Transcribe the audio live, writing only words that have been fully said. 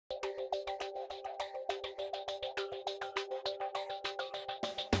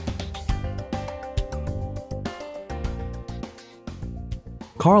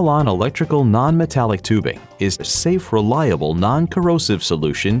Carlon electrical non-metallic tubing is a safe, reliable, non-corrosive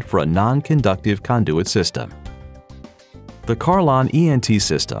solution for a non-conductive conduit system. The Carlon ENT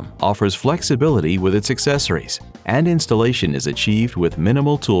system offers flexibility with its accessories, and installation is achieved with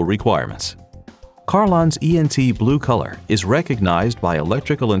minimal tool requirements. Carlon's ENT blue color is recognized by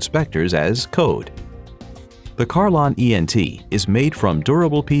electrical inspectors as code. The Carlon ENT is made from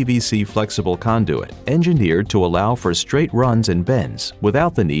durable PVC flexible conduit engineered to allow for straight runs and bends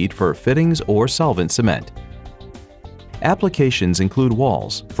without the need for fittings or solvent cement. Applications include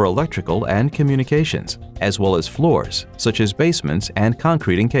walls for electrical and communications, as well as floors such as basements and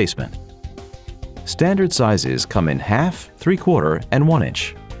concrete encasement. Standard sizes come in 1/2, 3/4, and 1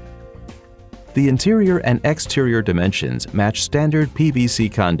 inch. The interior and exterior dimensions match standard PVC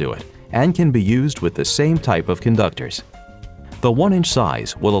conduit and can be used with the same type of conductors. The 1 inch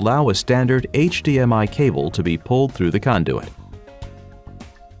size will allow a standard HDMI cable to be pulled through the conduit.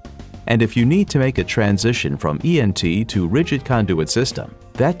 And if you need to make a transition from ENT to rigid conduit system,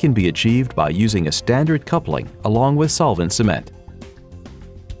 that can be achieved by using a standard coupling along with solvent cement.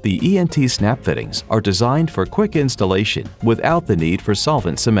 The ENT snap fittings are designed for quick installation without the need for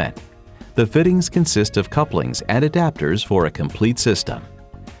solvent cement. The fittings consist of couplings and adapters for a complete system.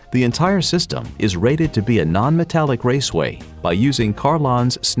 The entire system is rated to be a non-metallic raceway by using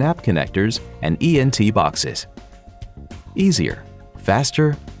Carlon's snap connectors and ENT boxes. Easier,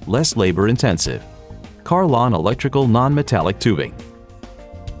 faster, less labor-intensive. Carlon electrical non-metallic tubing.